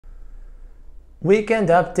Weekend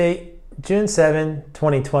update, June 7,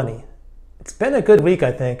 2020. It's been a good week,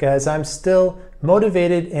 I think, as I'm still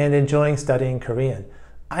motivated and enjoying studying Korean.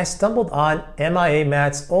 I stumbled on MIA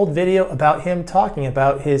Matt's old video about him talking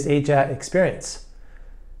about his AJATT experience.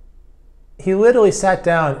 He literally sat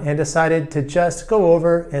down and decided to just go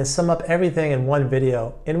over and sum up everything in one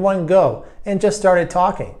video, in one go, and just started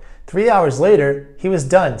talking. 3 hours later, he was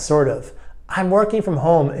done, sort of. I'm working from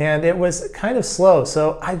home and it was kind of slow,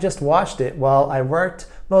 so I just watched it while I worked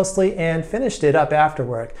mostly and finished it up after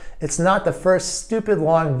work. It's not the first stupid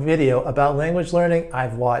long video about language learning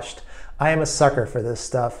I've watched. I am a sucker for this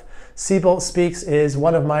stuff. Seabolt Speaks is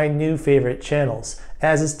one of my new favorite channels.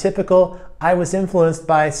 As is typical, I was influenced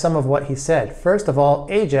by some of what he said. First of all,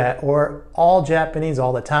 AJATT, or All Japanese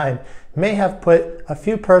All the Time, may have put a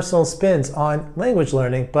few personal spins on language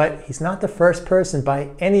learning, but he's not the first person by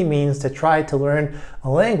any means to try to learn a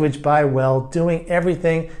language by, well, doing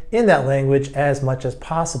everything in that language as much as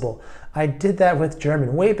possible. I did that with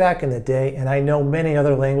German way back in the day, and I know many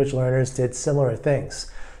other language learners did similar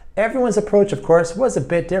things. Everyone's approach, of course, was a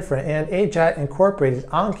bit different, and AJATT incorporated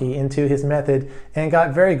Anki into his method and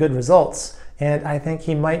got very good results. And I think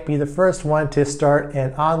he might be the first one to start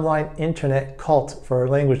an online internet cult for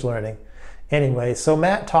language learning. Anyway, so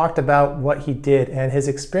Matt talked about what he did and his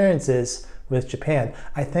experiences with Japan.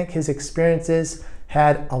 I think his experiences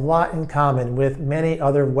had a lot in common with many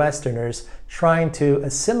other Westerners trying to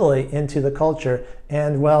assimilate into the culture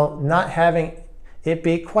and, well, not having it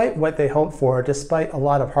be quite what they hoped for despite a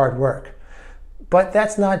lot of hard work. But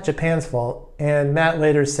that's not Japan's fault, and Matt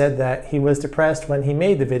later said that he was depressed when he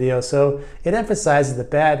made the video, so it emphasizes the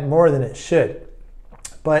bad more than it should.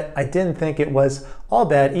 But I didn't think it was all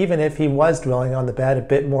bad, even if he was dwelling on the bad a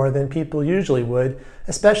bit more than people usually would,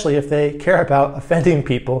 especially if they care about offending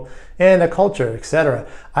people and a culture, etc.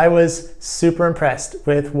 I was super impressed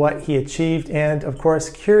with what he achieved and, of course,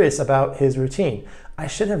 curious about his routine. I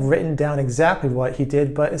should have written down exactly what he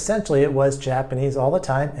did, but essentially it was Japanese all the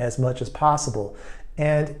time as much as possible.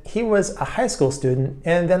 And he was a high school student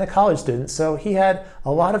and then a college student, so he had a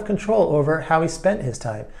lot of control over how he spent his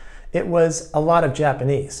time. It was a lot of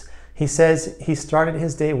Japanese. He says he started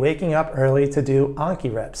his day waking up early to do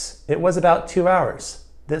Anki reps. It was about 2 hours.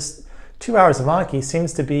 This 2 hours of Anki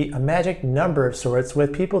seems to be a magic number of sorts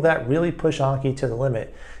with people that really push Anki to the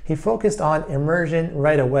limit. He focused on immersion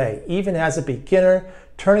right away, even as a beginner,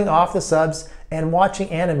 turning off the subs and watching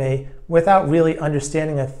anime without really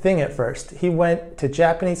understanding a thing at first. He went to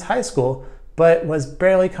Japanese high school, but was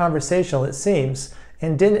barely conversational, it seems,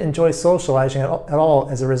 and didn't enjoy socializing at all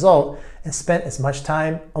as a result, and spent as much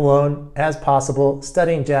time alone as possible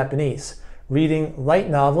studying Japanese, reading light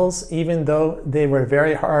novels even though they were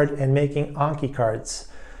very hard, and making Anki cards.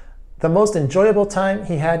 The most enjoyable time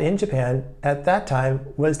he had in Japan at that time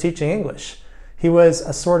was teaching English. He was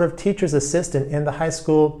a sort of teacher's assistant in the high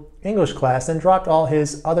school English class and dropped all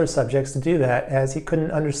his other subjects to do that as he couldn't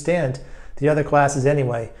understand the other classes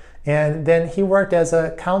anyway. And then he worked as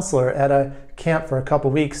a counselor at a camp for a couple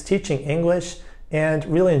weeks teaching English and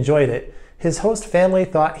really enjoyed it. His host family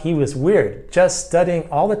thought he was weird, just studying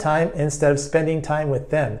all the time instead of spending time with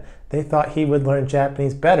them. They thought he would learn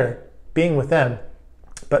Japanese better being with them,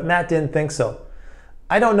 but Matt didn't think so.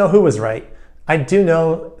 I don't know who was right. I do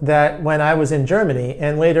know that when I was in Germany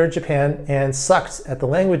and later Japan and sucked at the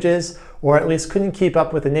languages, or at least couldn't keep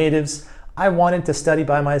up with the natives, I wanted to study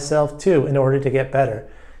by myself too in order to get better.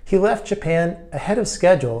 He left Japan ahead of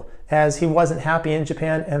schedule as he wasn't happy in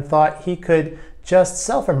Japan and thought he could just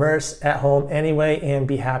self-immerse at home anyway and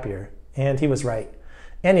be happier. And he was right.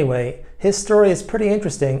 Anyway, his story is pretty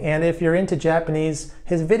interesting, and if you're into Japanese,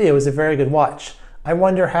 his video is a very good watch. I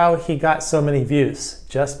wonder how he got so many views.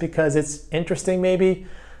 Just because it's interesting, maybe?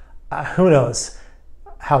 Who knows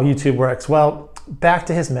how YouTube works? Well, back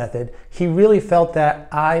to his method. He really felt that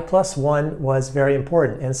I+1 was very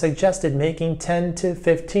important and suggested making 10 to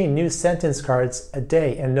 15 new sentence cards a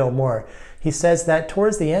day and no more. He says that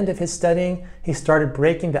towards the end of his studying, he started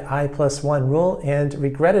breaking the I+1 rule and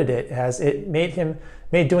regretted it as it made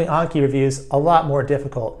doing Anki reviews a lot more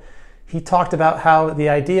difficult. He talked about how the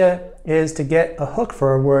idea is to get a hook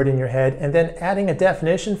for a word in your head and then adding a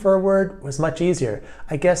definition for a word was much easier.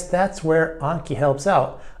 I guess that's where Anki helps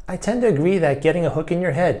out. I tend to agree that getting a hook in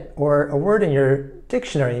your head or a word in your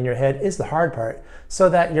dictionary in your head is the hard part, so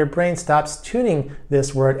that your brain stops tuning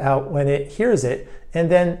this word out when it hears it, and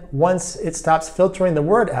then once it stops filtering the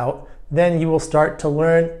word out, then you will start to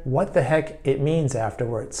learn what the heck it means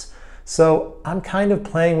afterwards. So I'm kind of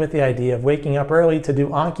playing with the idea of waking up early to do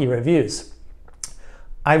Anki reviews.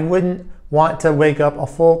 I wouldn't want to wake up a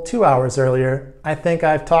full 2 hours earlier. I think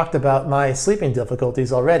I've talked about my sleeping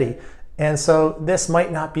difficulties already, And so this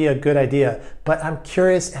might not be a good idea, but I'm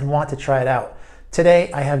curious and want to try it out.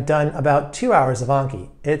 Today I have done about 2 hours of Anki.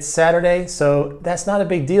 It's Saturday, so that's not a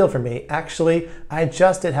big deal for me. Actually, I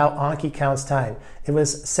adjusted how Anki counts time. It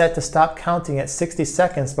was set to stop counting at 60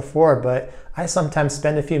 seconds before, but I sometimes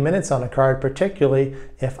spend a few minutes on a card, particularly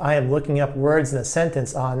if I am looking up words in a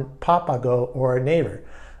sentence on Papago or Naver.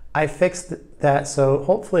 I fixed that, so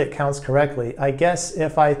hopefully it counts correctly. I guess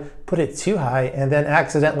if I put it too high and then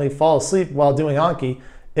accidentally fall asleep while doing Anki,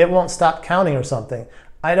 it won't stop counting or something.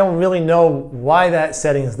 I don't really know why that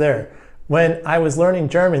setting is there. When I was learning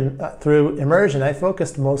German through immersion, I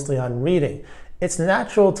focused mostly on reading. It's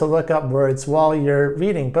natural to look up words while you're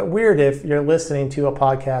reading, but weird if you're listening to a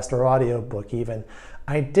podcast or audiobook even.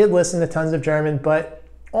 I did listen to tons of German, but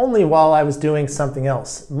only while I was doing something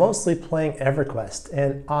else, mostly playing EverQuest,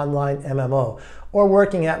 an online MMO, or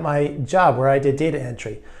working at my job where I did data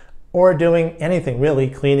entry, or doing anything really,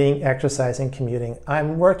 cleaning, exercising, commuting.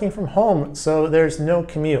 I'm working from home, so there's no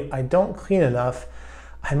commute. I don't clean enough.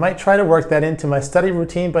 I might try to work that into my study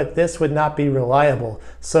routine, but this would not be reliable.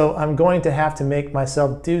 So I'm going to have to make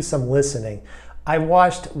myself do some listening. I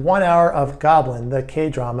watched 1 hour of Goblin, the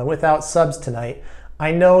K-drama, without subs tonight.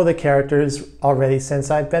 I know the characters already since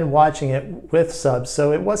I've been watching it with subs,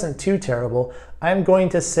 so it wasn't too terrible. I'm going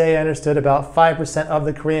to say I understood about 5% of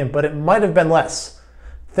the Korean, but it might have been less.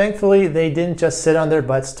 Thankfully, they didn't just sit on their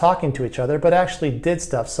butts talking to each other, but actually did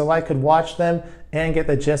stuff so I could watch them and get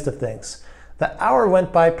the gist of things. The hour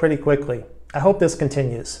went by pretty quickly. I hope this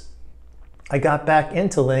continues. I got back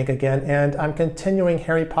into Link again and I'm continuing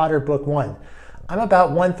Harry Potter Book 1. I'm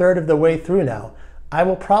about 1/3 of the way through now. I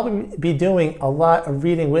will probably be doing a lot of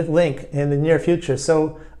reading with Link in the near future,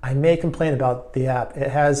 so I may complain about the app.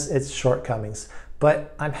 It has its shortcomings.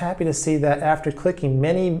 But I'm happy to see that after clicking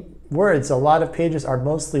many words, a lot of pages are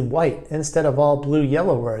mostly white instead of all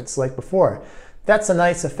blue-yellow words like before. That's a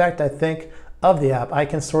nice effect, I think, of the app. I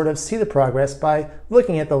can sort of see the progress by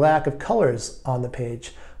looking at the lack of colors on the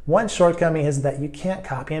page. One shortcoming is that you can't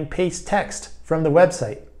copy and paste text from the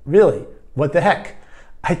website. Really, what the heck?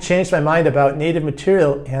 I changed my mind about native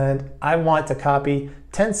material and I want to copy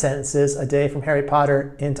 10 sentences a day from Harry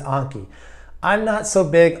Potter into Anki. I'm not so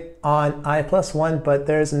big on I+1, but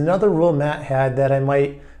there's another rule Matt had that I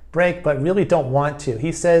might break but really don't want to.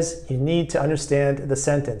 He says you need to understand the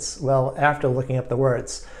sentence, well, after looking up the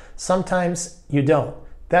words. Sometimes you don't.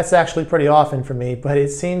 That's actually pretty often for me, but it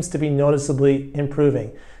seems to be noticeably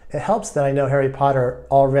improving. It helps that I know Harry Potter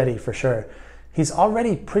already for sure. He's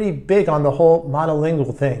already pretty big on the whole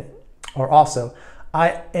monolingual thing. Or also,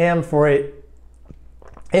 I am for it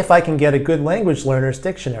if I can get a good language learner's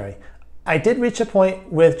dictionary. I did reach a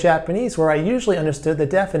point with Japanese where I usually understood the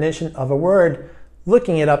definition of a word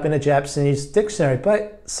looking it up in a Japanese dictionary,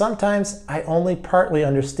 but sometimes I only partly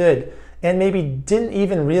understood and maybe didn't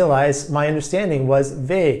even realize my understanding was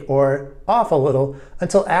vague or off a little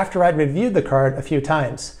until after I'd reviewed the card a few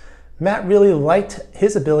times. Matt really liked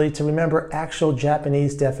his ability to remember actual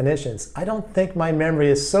Japanese definitions. I don't think my memory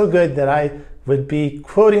is so good that I would be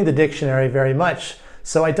quoting the dictionary very much,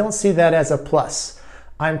 so I don't see that as a plus.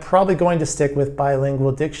 I'm probably going to stick with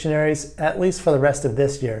bilingual dictionaries, at least for the rest of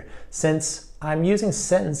this year. Since I'm using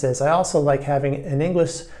sentences, I also like having an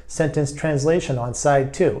English sentence translation on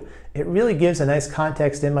side 2. It really gives a nice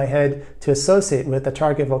context in my head to associate with the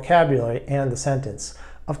target vocabulary and the sentence.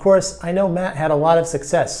 Of course, I know Matt had a lot of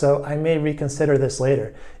success, so I may reconsider this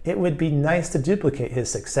later. It would be nice to duplicate his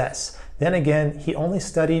success. Then again, he only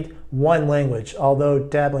studied one language, although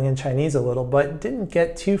dabbling in Chinese a little, but didn't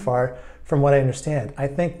get too far from what I understand. I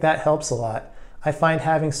think that helps a lot. I find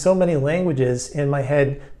having so many languages in my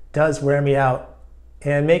head does wear me out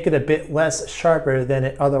and make it a bit less sharper than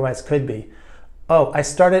it otherwise could be. Oh, I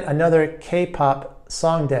started another K-pop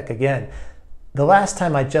song deck again. The last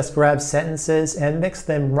time I just grabbed sentences and mixed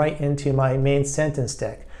them right into my main sentence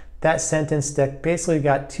deck. That sentence deck basically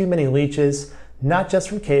got too many leeches, not just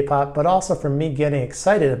from K-pop, but also from me getting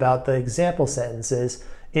excited about the example sentences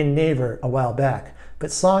in Naver a while back.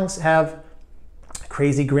 But songs have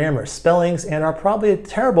crazy grammar, spellings, and are probably a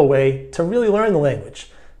terrible way to really learn the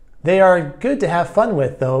language. They are good to have fun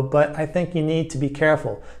with though, but I think you need to be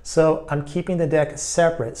careful. So I'm keeping the deck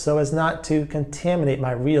separate so as not to contaminate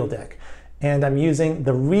my real deck. And I'm using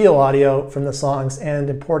the real audio from the songs and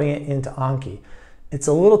importing it into Anki. It's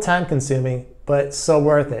a little time consuming, but so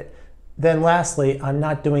worth it. Then lastly, I'm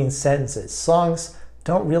not doing sentences. Songs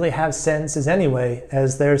don't really have sentences anyway,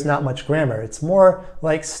 as there's not much grammar. It's more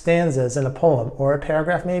like stanzas in a poem, or a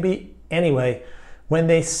paragraph maybe. Anyway, when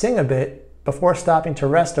they sing a bit, before stopping to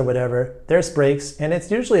rest or whatever, there's breaks, and it's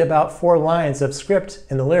usually about 4 lines of script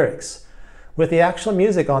in the lyrics. with the actual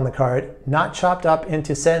music on the card, not chopped up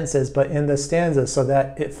into sentences but in the stanzas so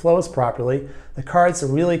that it flows properly. The cards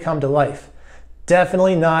really come to life.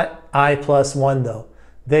 Definitely not I+1 though.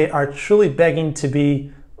 They are truly begging to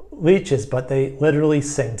be leeches, but they literally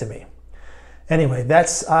sing to me. Anyway,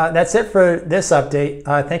 that's it for this update.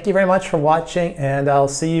 Thank you very much for watching, and I'll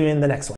see you in the next one.